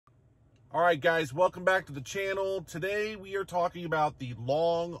All right, guys, welcome back to the channel. Today we are talking about the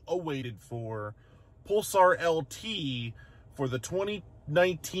long-awaited for Pulsar LT for the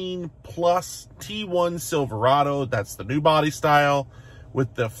 2019 Plus T1 Silverado. That's the new body style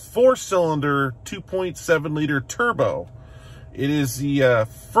with the 4-cylinder 2.7-liter turbo. It is the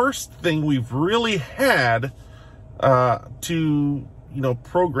first thing we've really had to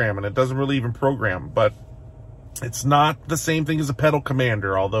program, and it doesn't really even program, but it's not the same thing as a pedal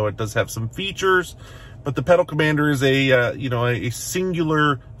commander, although it does have some features. But the pedal commander is a a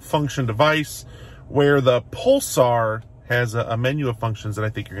singular function device, where the Pulsar has a menu of functions that I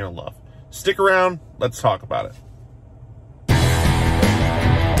think you're going to love. Stick around, let's talk about it.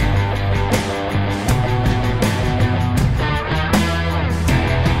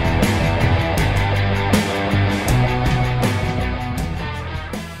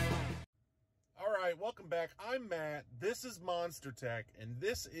 Welcome back. I'm Matt. This is Monster Tech, and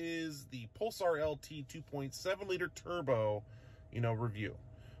this is the Pulsar LT 2.7-liter turbo, review.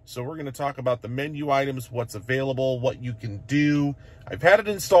 So we're going to talk about the menu items, what's available, what you can do. I've had it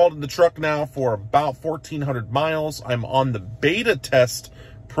installed in the truck now for about 1,400 miles. I'm on the beta test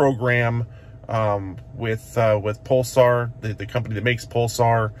program with Pulsar, the company that makes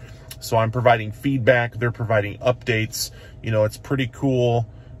Pulsar. So I'm providing feedback. They're providing updates. It's pretty cool.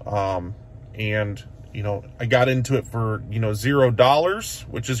 And I got into it for, $0,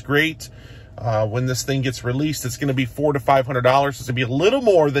 which is great. When this thing gets released, it's going to be $400 to $500. It's going to be a little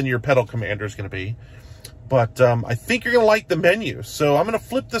more than your pedal commander is going to be. But I think you're going to like the menu. So I'm going to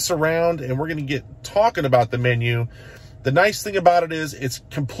flip this around, and we're going to get talking about the menu. The nice thing about it is it's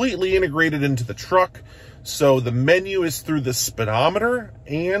completely integrated into the truck. So the menu is through the speedometer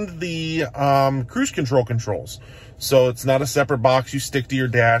and the cruise control controls. So it's not a separate box you stick to your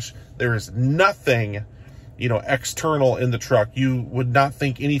dash. There is nothing, external in the truck. You would not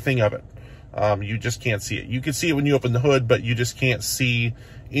think anything of it. You just can't see it. You can see it when you open the hood, but you just can't see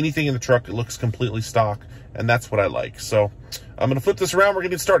anything in the truck. It looks completely stock, and that's what I like. So I'm going to flip this around. We're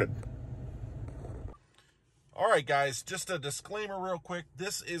going to get started. All right, guys, just a disclaimer real quick.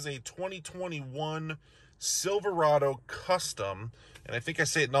 This is a 2021 Silverado Custom, and I think I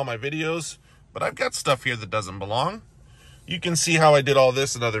say it in all my videos, but I've got stuff here that doesn't belong. You can see how I did all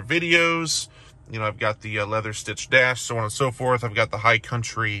this in other videos. I've got the leather stitch dash, so on and so forth. I've got the High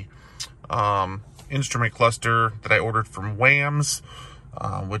Country instrument cluster that I ordered from Wham's,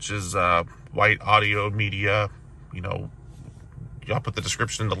 which is white audio media. I'll put the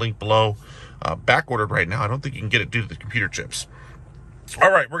description in the link below. Back ordered right now. I don't think you can get it due to the computer chips.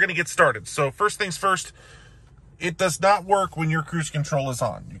 All right, we're going to get started. So first things first, it does not work when your cruise control is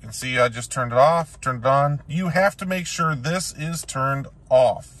on. You can see I just turned it off, turned it on. You have to make sure this is turned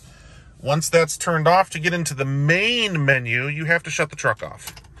off. Once that's turned off, to get into the main menu, you have to shut the truck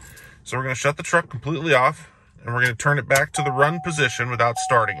off. So we're going to shut the truck completely off, and we're going to turn it back to the run position without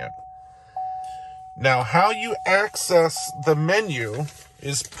starting it. Now, how you access the menu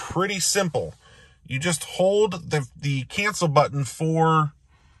is pretty simple. You just hold the cancel button for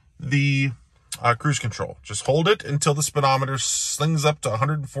the cruise control. Just hold it until the speedometer slings up to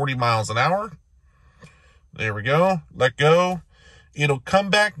 140 miles an hour. There we go. Let go. It'll come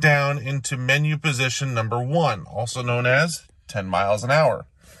back down into menu position number 1, also known as 10 miles an hour.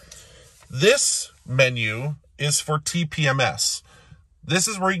 This menu is for TPMS. This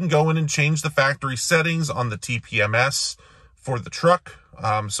is where you can go in and change the factory settings on the TPMS for the truck.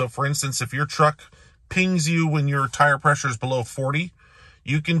 So for instance, if your truck pings you when your tire pressure is below 40,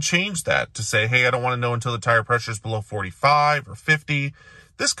 you can change that to say, hey, I don't want to know until the tire pressure is below 45 or 50.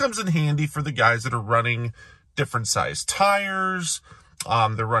 This comes in handy for the guys that are running different size tires.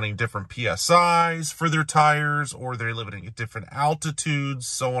 They're running different PSIs for their tires, or they're living at different altitudes,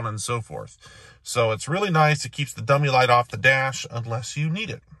 so on and so forth. So it's really nice. It keeps the dummy light off the dash unless you need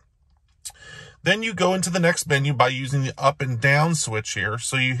it. Then you go into the next menu by using the up and down switch here.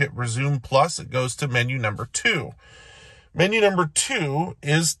 So you hit resume plus, it goes to menu number 2. Menu number 2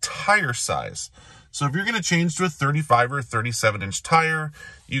 is tire size. So if you're going to change to a 35 or 37-inch tire,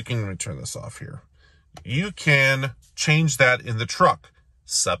 you can, let me turn this off here. You can change that in the truck,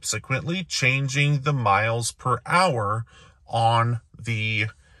 subsequently changing the miles per hour on the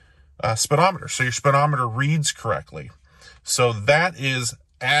speedometer, so your speedometer reads correctly. So that is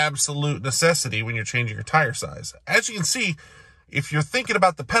absolute necessity when you're changing your tire size. As you can see, if you're thinking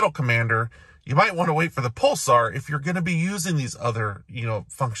about the pedal commander, you might want to wait for the Pulsar if you're going to be using these other,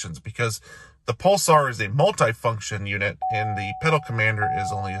 functions, because the Pulsar is a multi-function unit and the pedal commander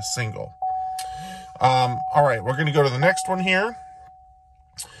is only a single. All right, we're going to go to the next one here.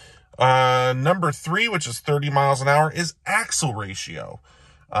 Number 3, which is 30 miles an hour, is axle ratio.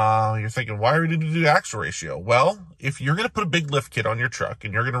 You're thinking, why are we going to do axle ratio? Well, if you're going to put a big lift kit on your truck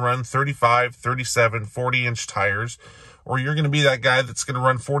and you're going to run 35, 37, 40-inch tires, or you're going to be that guy that's going to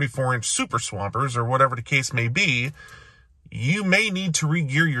run 44-inch super swampers or whatever the case may be, you may need to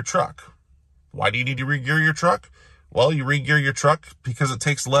re-gear your truck. Why do you need to re-gear your truck? Well, you re-gear your truck because it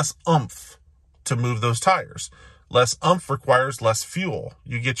takes less oomph to move those tires. Less oomph requires less fuel.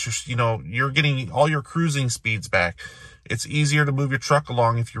 You get your, you're getting all your cruising speeds back. It's easier to move your truck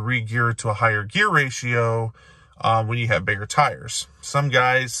along if you re-gear it to a higher gear ratio when you have bigger tires. Some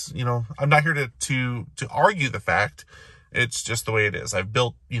guys, I'm not here to argue the fact. It's just the way it is. I've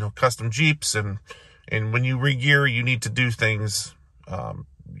built, custom Jeeps, and when you re-gear, you need to do things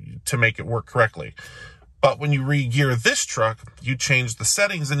to make it work correctly. But when you re-gear this truck, you change the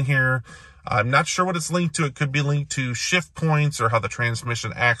settings in here. I'm not sure what it's linked to. It could be linked to shift points or how the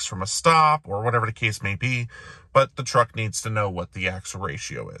transmission acts from a stop or whatever the case may be. But the truck needs to know what the axle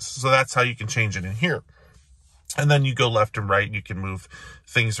ratio is. So that's how you can change it in here. And then you go left and right. You can move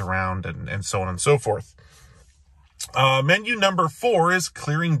things around and so on and so forth. Menu number 4 is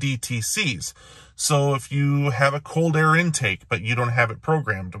clearing DTCs. So if you have a cold air intake, but you don't have it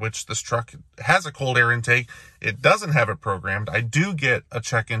programmed, which this truck has a cold air intake, it doesn't have it programmed. I do get a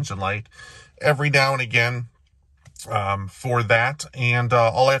check engine light every now and again for that. And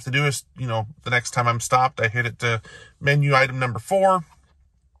all I have to do is, the next time I'm stopped, I hit it to menu item number 4,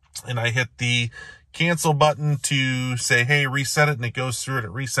 and I hit the cancel button to say, hey, reset it, and it goes through it.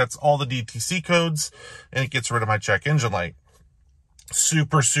 It resets all the DTC codes, and it gets rid of my check engine light.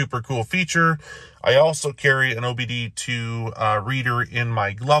 Super, super cool feature. I also carry an OBD2 reader in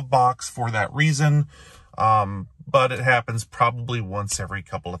my glove box for that reason, but it happens probably once every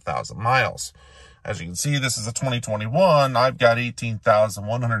couple of thousand miles. As you can see, this is a 2021. I've got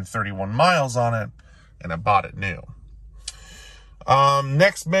 18,131 miles on it, and I bought it new.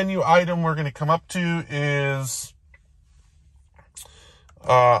 Next menu item we're going to come up to is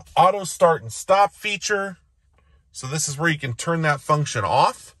auto start and stop feature. So this is where you can turn that function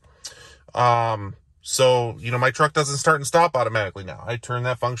off. So, my truck doesn't start and stop automatically now. I turn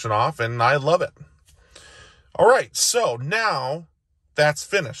that function off, and I love it. All right, so now that's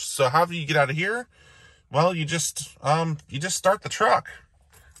finished. So how do you get out of here? Well, you just start the truck.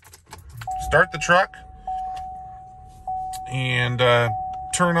 Start the truck and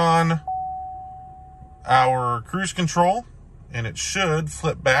turn on our cruise control, and it should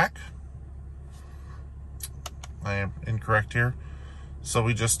flip back. I am incorrect here. So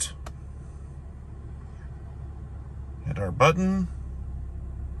we just hit our button.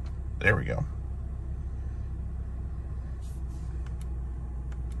 There we go.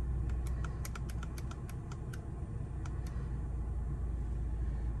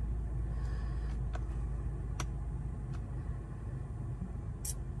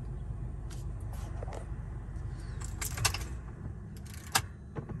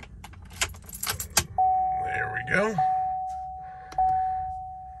 Go.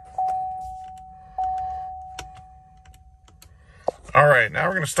 All right, now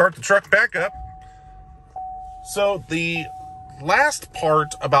we're going to start the truck back up. So the last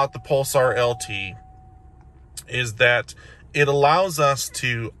part about the Pulsar LT is that it allows us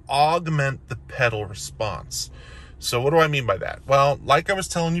to augment the pedal response. So what do I mean by that? Well, like I was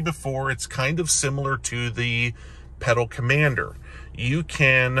telling you before, it's kind of similar to the pedal commander. You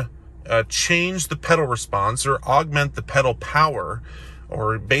can change the pedal response or augment the pedal power,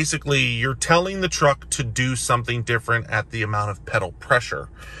 or basically you're telling the truck to do something different at the amount of pedal pressure.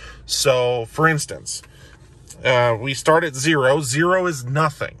 So for instance, we start at 0. 0 is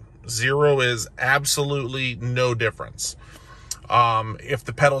nothing. 0 is absolutely no difference. If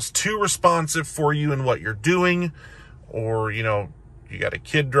the pedal's too responsive for you in what you're doing, or you got a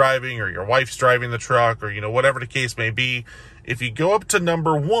kid driving, or your wife's driving the truck, or whatever the case may be, if you go up to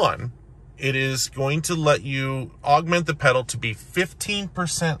number 1, it is going to let you augment the pedal to be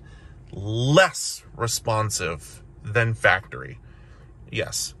 15% less responsive than factory.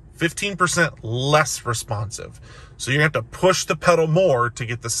 Yes, 15% less responsive. So you're going to have to push the pedal more to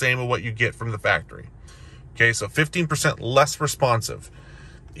get the same of what you get from the factory. Okay, so 15% less responsive.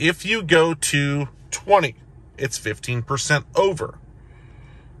 If you go to 20, it's 15% over.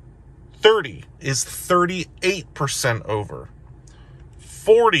 30 is 38% over.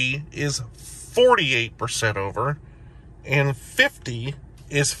 40 is 48% over, and 50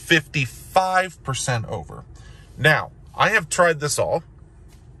 is 55% over. Now, I have tried this all,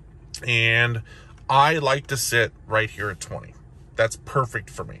 and I like to sit right here at 20. That's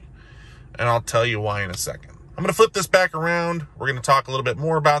perfect for me, and I'll tell you why in a second. I'm going to flip this back around. We're going to talk a little bit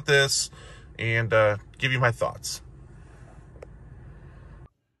more about this and give you my thoughts.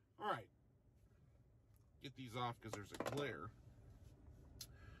 get these off because there's a glare.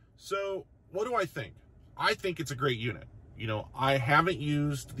 So what do I think? I think it's a great unit. You know, I haven't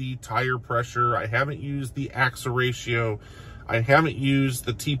used the tire pressure. I haven't used the axle ratio. I haven't used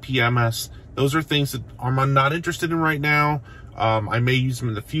the TPMS. Those are things that I'm not interested in right now. I may use them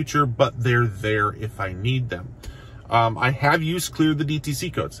in the future, but they're there if I need them. I have used Clear the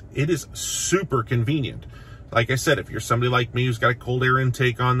DTC codes. It is super convenient. Like I said, if you're somebody like me who's got a cold air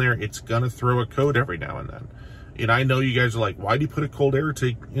intake on there, it's going to throw a code every now and then. And I know you guys are like, why do you put a cold air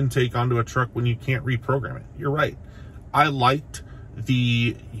intake onto a truck when you can't reprogram it? You're right. I liked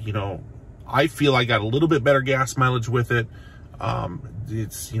the, you know, I feel I got a little bit better gas mileage with it.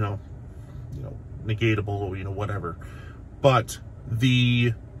 It's, you know, negatable, you know, whatever. But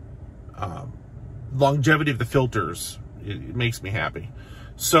the longevity of the filters, it makes me happy.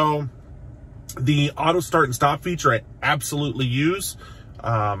 So the auto start and stop feature, I absolutely use.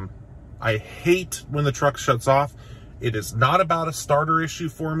 I hate when the truck shuts off. It is not about a starter issue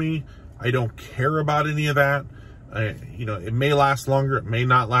for me. I don't care about any of that. You know, it may last longer, it may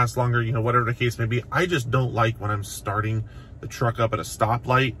not last longer, you know, whatever the case may be. I just don't like when I'm starting the truck up at a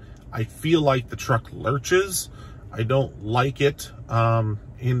stoplight. I feel like the truck lurches. I don't like it.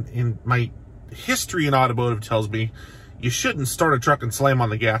 In my history in automotive tells me you shouldn't start a truck and slam on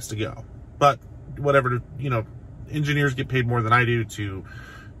the gas to go. But whatever, you know, engineers get paid more than I do to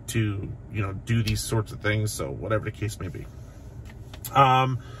you know, do these sorts of things. So whatever the case may be.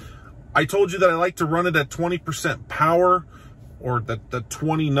 I told you that I like to run it at 20% power, or the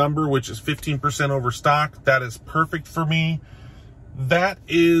 20 number, which is 15% over stock. That is perfect for me. That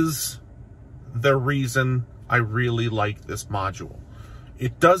is the reason I really like this module.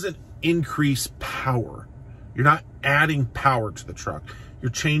 It doesn't increase power. You're not adding power to the truck.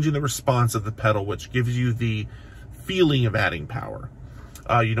 You're changing the response of the pedal, which gives you the feeling of adding power.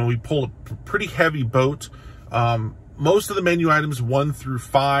 You know, we pull a pretty heavy boat. Most of the menu items 1 through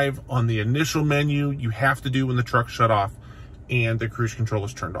 5 on the initial menu, you have to do when the truck shut off and the cruise control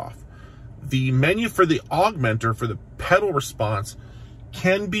is turned off. The menu for the augmenter for the pedal response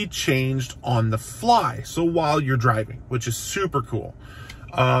can be changed on the fly. So while you're driving, which is super cool.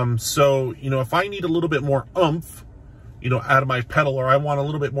 So, you know, if I need a little bit more oomph, you know, out of my pedal, or I want a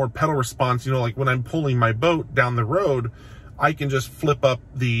little bit more pedal response, you know, like when I'm pulling my boat down the road, I can just flip up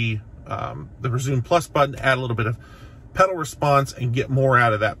the Resume Plus button, add a little bit of pedal response and get more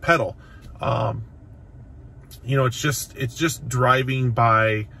out of that pedal. You know, it's just driving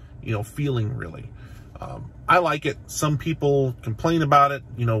by, you know, feeling really. I like it. Some people complain about it,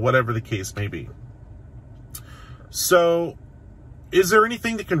 you know, whatever the case may be. So is there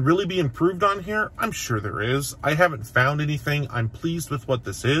anything that can really be improved on here? I'm sure there is. I haven't found anything. I'm pleased with what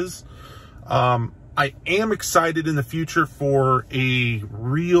this is. I am excited in the future for a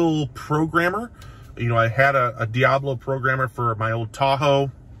real programmer. You know, I had a Diablo programmer for my old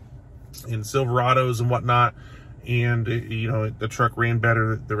Tahoe and Silverados and whatnot. And, you know, the truck ran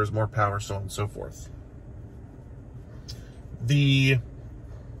better. There was more power, so on and so forth. There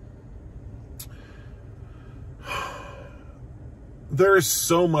is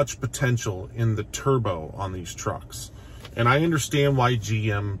so much potential in the turbo on these trucks. And I understand why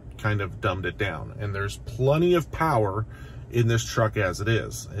GM kind of dumbed it down. And there's plenty of power in this truck as it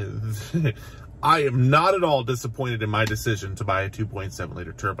is. I am not at all disappointed in my decision to buy a 2.7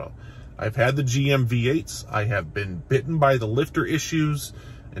 liter turbo. I've had the GM V8s. I have been bitten by the lifter issues,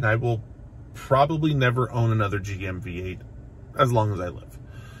 and I will probably never own another GM V8 as long as I live.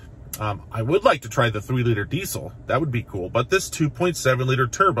 I would like to try the 3-liter diesel. That would be cool. But this 2.7 liter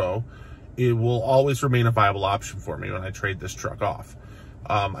turbo, it will always remain a viable option for me when I trade this truck off.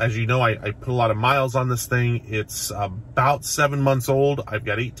 As you know, I put a lot of miles on this thing. It's about 7 months old. I've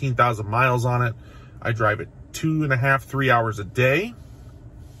got 18,000 miles on it. I drive it 2.5, 3 hours a day.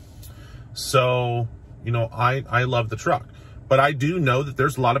 So, you know, I love the truck. But I do know that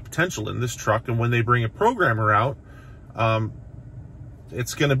there's a lot of potential in this truck. And when they bring a programmer out,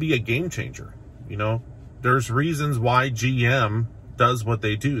 it's going to be a game changer. You know, there's reasons why GM does what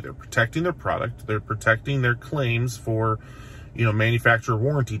they do. They're protecting their product. They're protecting their claims for, you know, manufacturer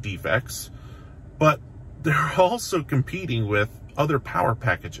warranty defects, but they're also competing with other power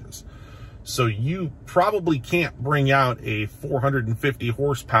packages. So you probably can't bring out a 450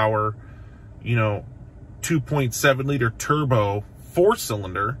 horsepower, you know, 2.7 liter turbo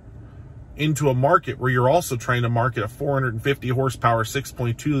 4-cylinder into a market where you're also trying to market a 450 horsepower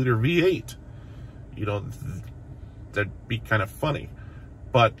 6.2 liter V8. You know, that'd be kind of funny,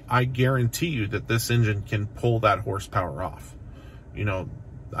 but I guarantee you that this engine can pull that horsepower off. You know,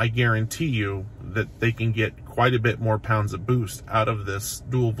 I guarantee you that they can get quite a bit more pounds of boost out of this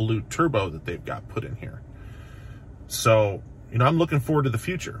dual volute turbo that they've got put in here. So, you know, I'm looking forward to the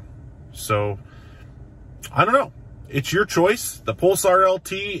future. So, I don't know. It's your choice. The Pulsar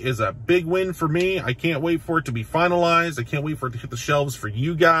LT is a big win for me. I can't wait for it to be finalized. I can't wait for it to hit the shelves for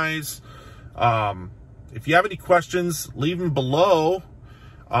you guys. If you have any questions, leave them below.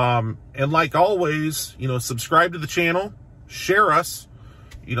 And like always, you know, subscribe to the channel, share us,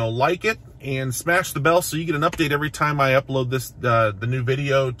 you know, like it, and smash the bell so you get an update every time I upload this, the new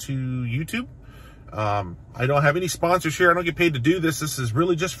video to YouTube. I don't have any sponsors here. I don't get paid to do this. This is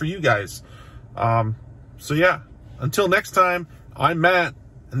really just for you guys. So yeah, until next time, I'm Matt,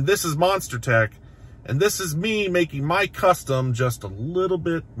 and this is Monster Tech, and this is me making my custom just a little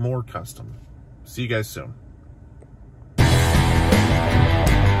bit more custom. See you guys soon.